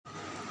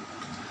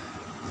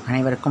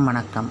அனைவருக்கும்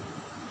வணக்கம்.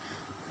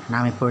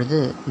 நாம் இப்பொழுது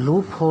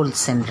லூப்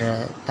ஹோல்ஸ் என்ற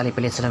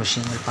தலைப்பிலே சில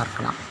விஷயங்கள்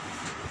பார்க்கலாம்.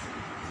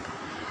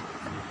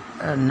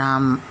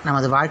 நாம்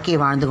நமது வாழ்க்கையை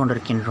வாழ்ந்து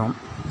கொண்டிருக்கின்றோம்.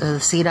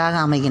 சீராக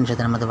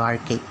அமைகின்றது நமது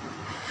வாழ்க்கை.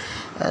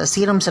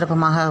 சீரும்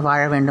சிறப்புமாக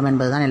வாழ வேண்டும்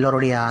என்பதுதான்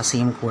எல்லோருடைய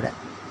ஆசையும் கூட.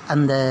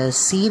 அந்த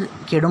சீர்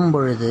கெடும்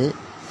பொழுது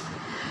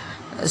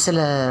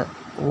சில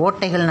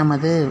ஓட்டைகள்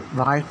நமது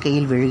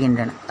வாழ்க்கையில்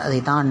விழுகின்றன.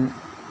 அதை தான்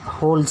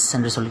ஹோல்ஸ்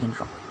என்று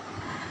சொல்கின்றோம்.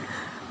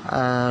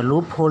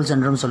 லூப் ஹோல்ஸ்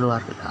என்றும்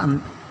சொல்லுவார்கள்.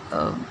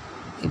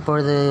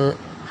 இப்பொழுது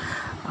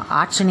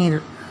ஆற்று நீர்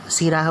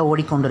சீராக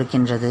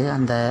ஓடிக்கொண்டிருக்கின்றது.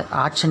 அந்த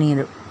ஆற்று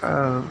நீர்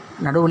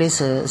நடுவிலே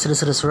சிறு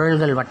சிறு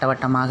சுழல்கள்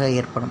வட்டமாக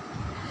ஏற்படும்.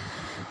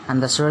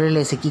 அந்த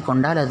சுழலிலே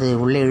சிக்கிக்கொண்டால் அது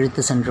உள்ளே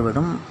இழுத்து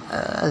சென்றுவிடும்.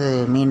 அது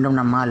மீண்டும்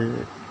நம்மால்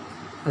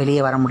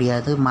வெளியே வர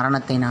முடியாது.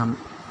 மரணத்தை நாம்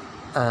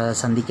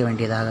சந்திக்க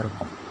வேண்டியதாக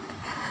இருக்கும்.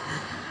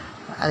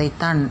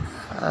 அதைத்தான்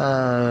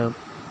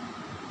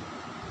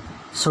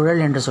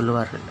சுழல் என்று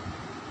சொல்லுவார்கள்.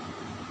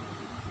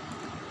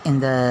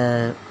 இந்த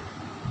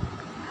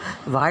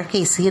வாழ்க்கை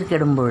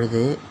சீர்கெடும்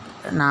பொழுது,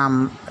 நாம்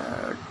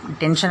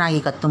டென்ஷனாகி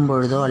கத்தும்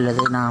பொழுதோ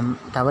அல்லது நாம்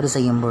தவறு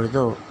செய்யும்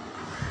பொழுதோ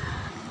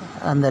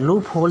அந்த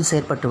லூப் ஹோல்ஸ்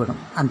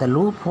ஏற்பட்டுவிடும். அந்த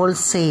லூப்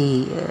ஹோல்ஸை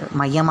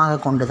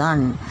மையமாக கொண்டு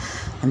தான்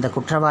இந்த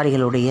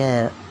குற்றவாளிகளுடைய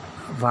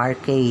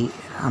வாழ்க்கை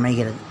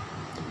அமைகிறது.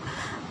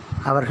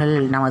 அவர்கள்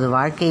நமது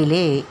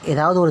வாழ்க்கையிலே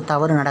ஏதாவது ஒரு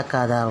தவறு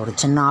நடக்காதா, ஒரு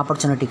சின்ன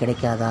ஆப்பர்ச்சுனிட்டி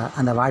கிடைக்காதா,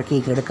 அந்த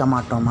வாழ்க்கையை கெடுக்க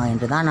மாட்டோமா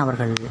என்று தான்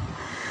அவர்கள்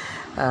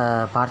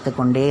பார்த்து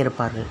கொண்டே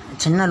இருப்பார்கள்.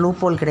 சின்ன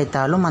லூப்போல்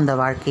கிடைத்தாலும் அந்த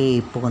வாழ்க்கையை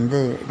புகுந்து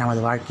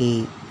நமது வாழ்க்கையை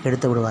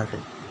கெடுத்து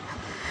விடுவார்கள்.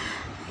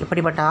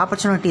 இப்படிப்பட்ட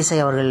ஆப்பர்ச்சுனிட்டிஸை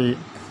அவர்கள்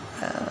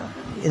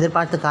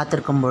எதிர்பார்த்து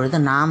காத்திருக்கும் பொழுது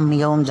நாம்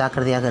மிகவும்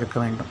ஜாக்கிரதையாக இருக்க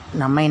வேண்டும்.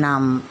 நம்மை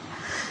நாம்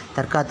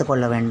தற்காத்து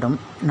கொள்ள வேண்டும்.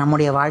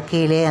 நம்முடைய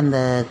வாழ்க்கையிலே அந்த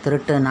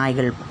திருட்டு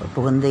நாய்கள்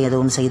புகுந்து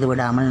எதுவும் செய்து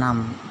விடாமல்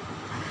நாம்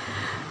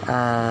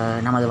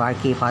நமது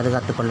வாழ்க்கையை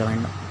பாதுகாத்து கொள்ள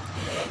வேண்டும்.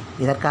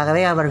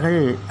 இதற்காகவே அவர்கள்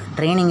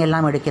ட்ரைனிங்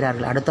எல்லாம்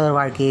எடுக்கிறார்கள். அடுத்தவர்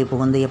வாழ்க்கையை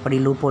புகுந்து எப்படி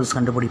லூப் ஹோல்ஸ்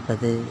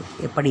கண்டுபிடிப்பது,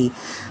 எப்படி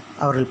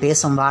அவர்கள்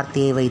பேசும்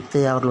வார்த்தையை வைத்து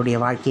அவர்களுடைய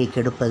வாழ்க்கையை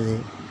கெடுப்பது,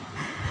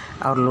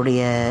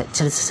 அவர்களுடைய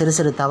சிறு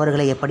சிறு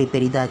தவறுகளை எப்படி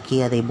பெரிதாக்கி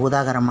அதை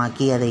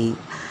பூதாகரமாக்கி அதை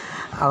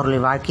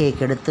அவர்களுடைய வாழ்க்கையை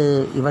கெடுத்து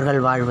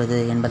இவர்கள் வாழ்வது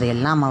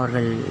என்பதையெல்லாம்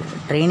அவர்கள்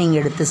ட்ரைனிங்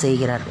எடுத்து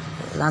செய்கிறார்கள்.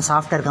 இதுதான்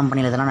சாஃப்ட்வேர்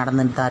கம்பெனியில் இதெல்லாம்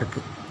நடந்துட்டு தான்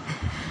இருக்குது.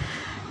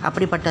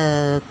 அப்படிப்பட்ட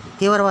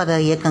தீவிரவாத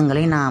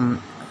இயக்கங்களை நாம்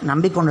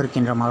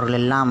நம்பிக்கொண்டிருக்கின்றோம். அவர்கள்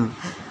எல்லாம்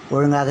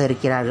ஒழுங்காக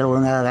இருக்கிறார்கள்,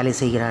 ஒழுங்காக வேலை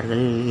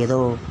செய்கிறார்கள், ஏதோ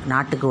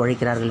நாட்டுக்கு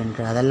உழைக்கிறார்கள்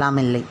என்று. அதெல்லாம்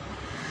இல்லை.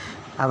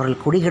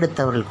 அவர்கள் குடியை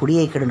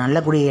நல்ல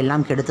குடியை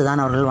எல்லாம் கெடுத்து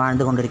தான் அவர்கள்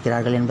வாழ்ந்து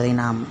கொண்டிருக்கிறார்கள் என்பதை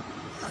நாம்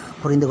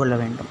புரிந்து கொள்ள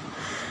வேண்டும்.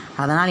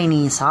 அதனால் இனி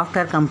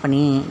சாஃப்ட்வேர்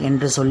கம்பெனி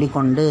என்று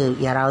சொல்லிக்கொண்டு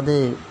யாராவது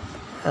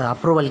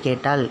அப்ரூவல்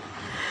கேட்டால்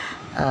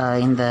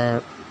இந்த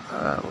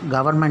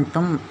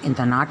கவர்மெண்ட்டும்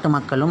இந்த நாட்டு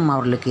மக்களும்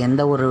அவர்களுக்கு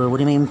எந்த ஒரு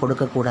உரிமையும்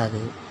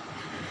கொடுக்கக்கூடாது.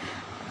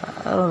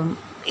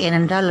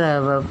 ஏனென்றால்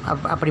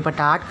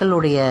அப்படிப்பட்ட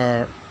ஆட்களுடைய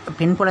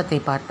பின்புலத்தை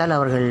பார்த்தால்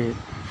அவர்கள்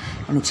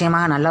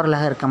நிச்சயமாக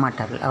நல்லவர்களாக இருக்க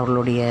மாட்டார்கள்.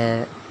 அவர்களுடைய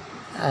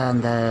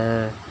அந்த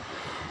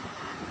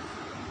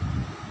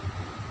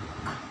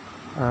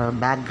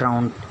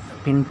பேக்ரவுண்ட்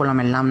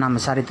பின்புலம் எல்லாம் நாம்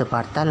விசாரித்து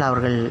பார்த்தால்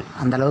அவர்கள்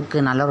அந்தளவுக்கு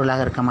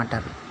நல்லவர்களாக இருக்க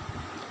மாட்டார்கள்.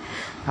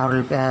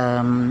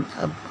 அவர்கள்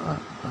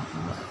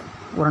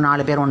ஒரு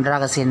 4 பேர்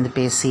ஒன்றாக சேர்ந்து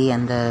பேசி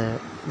அந்த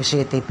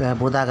விஷயத்தை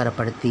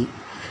பூதாகரப்படுத்தி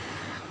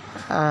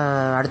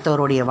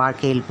அடுத்தவருடைய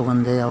வாழ்க்கையில்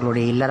புகுந்து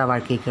அவர்களுடைய இல்லற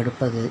வாழ்க்கையை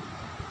கெடுப்பது,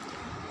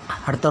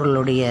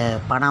 அடுத்தவர்களுடைய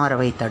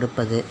பணவரவை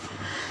தடுப்பது,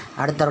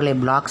 அடுத்தவர்களை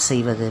பிளாக்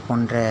செய்வது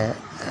போன்ற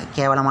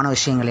கேவலமான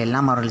விஷயங்கள்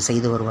எல்லாம் அவர்கள்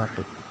செய்து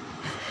வருவார்கள்.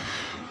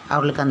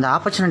 அவர்களுக்கு அந்த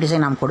ஆப்பர்ச்சுனிட்டிஸை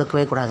நாம்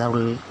கொடுக்கவே கூடாது.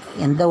 அவர்கள்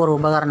எந்த ஒரு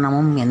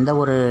உபகரணமும் எந்த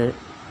ஒரு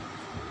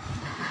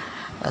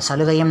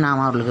சலுகையும்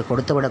நாம் அவர்களுக்கு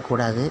கொடுத்து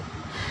விடக்கூடாது.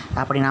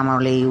 அப்படி நாம்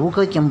அவர்களை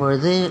ஊக்குவிக்கும்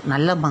பொழுது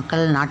நல்ல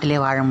மக்கள் நாட்டிலே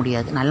வாழ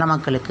முடியாது. நல்ல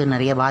மக்களுக்கு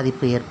நிறைய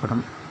பாதிப்பு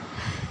ஏற்படும்.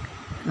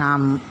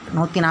 நாம்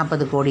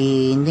 140 கோடி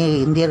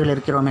இந்தியர்கள்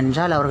இருக்கிறோம்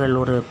என்றால் அவர்கள்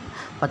ஒரு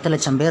 10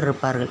 லட்சம் பேர்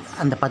இருப்பார்கள்.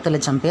 அந்த 10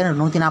 லட்சம் பேர்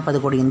 140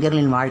 கோடி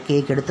இந்தியர்களின்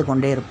வாழ்க்கையை கெடுத்து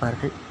கொண்டே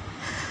இருப்பார்கள்.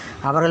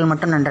 அவர்கள்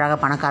மட்டும் நன்றாக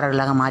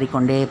பணக்காரர்களாக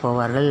மாறிக்கொண்டே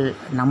போவார்கள்.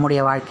 நம்முடைய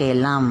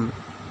வாழ்க்கையெல்லாம்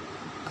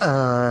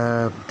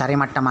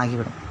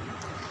தரைமட்டமாகிவிடும்.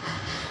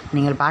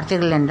 நீங்கள்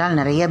பார்த்தீர்கள் என்றால்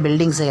நிறைய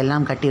பில்டிங்ஸை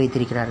எல்லாம் கட்டி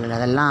வைத்திருக்கிறார்கள்.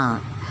 அதெல்லாம்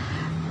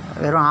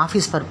வெறும்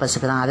ஆஃபீஸ்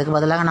பர்பஸுக்கு தான். அதுக்கு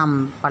பதிலாக நாம்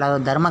பல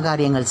தர்ம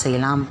காரியங்கள்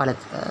செய்யலாம், பல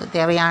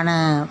தேவையான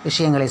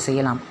விஷயங்களை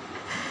செய்யலாம்.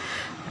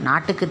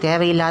 நாட்டுக்கு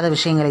தேவையில்லாத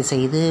விஷயங்களை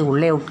செய்து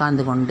உள்ளே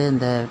உட்கார்ந்து கொண்டு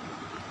இந்த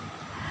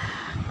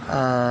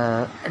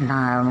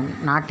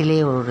நாட்டிலே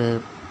ஒரு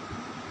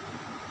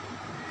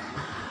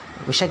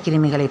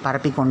விஷக்கிருமிகளை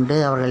பரப்பிக்கொண்டு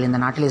அவர்கள் இந்த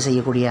நாட்டிலே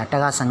செய்யக்கூடிய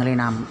அட்டகாசங்களை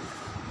நாம்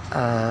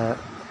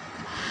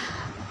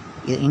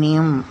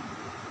இனியும்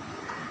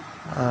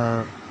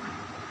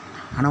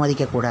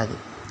அனுமதிக்கக்கூடாது.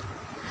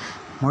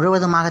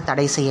 முழுவதுமாக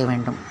தடை செய்ய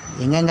வேண்டும்.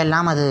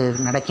 எங்கெங்கெல்லாம் அது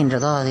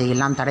நடக்கின்றதோ அதை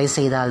எல்லாம் தடை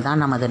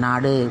செய்தால்தான் நமது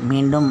நாடு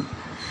மீண்டும்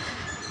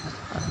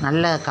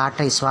நல்ல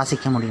காற்றை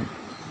சுவாசிக்க முடியும்.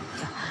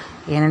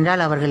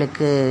 ஏனென்றால்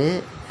அவர்களுக்கு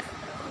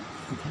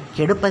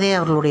கெடுப்பதே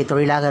அவர்களுடைய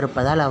தொழிலாக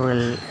இருப்பதால்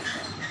அவர்கள்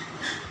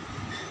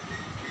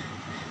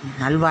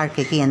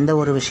நல்வாழ்க்கைக்கு எந்த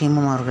ஒரு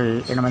விஷயமும் அவர்கள்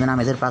என்பதை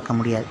நாம் எதிர்பார்க்க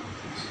முடியாது.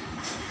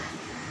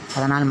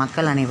 அதனால்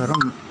மக்கள்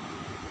அனைவரும்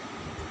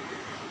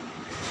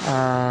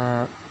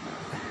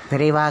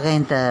விரைவாக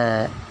இந்த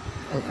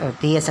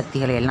தீய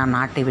சக்திகளை எல்லாம்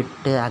நாட்டை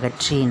விட்டு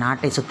அகற்றி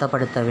நாட்டை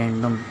சுத்தப்படுத்த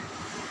வேண்டும்.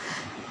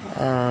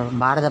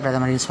 பாரத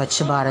பிரதமரின்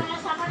ஸ்வச்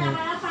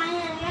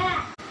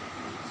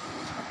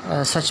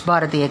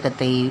பாரத்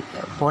இயக்கத்தை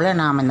போல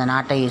நாம் இந்த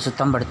நாட்டை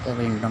சுத்தப்படுத்த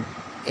வேண்டும்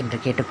என்று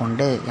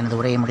கேட்டுக்கொண்டு எனது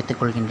உரையை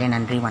முடித்துக் கொள்கின்றேன்.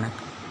 நன்றி,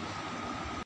 வணக்கம்.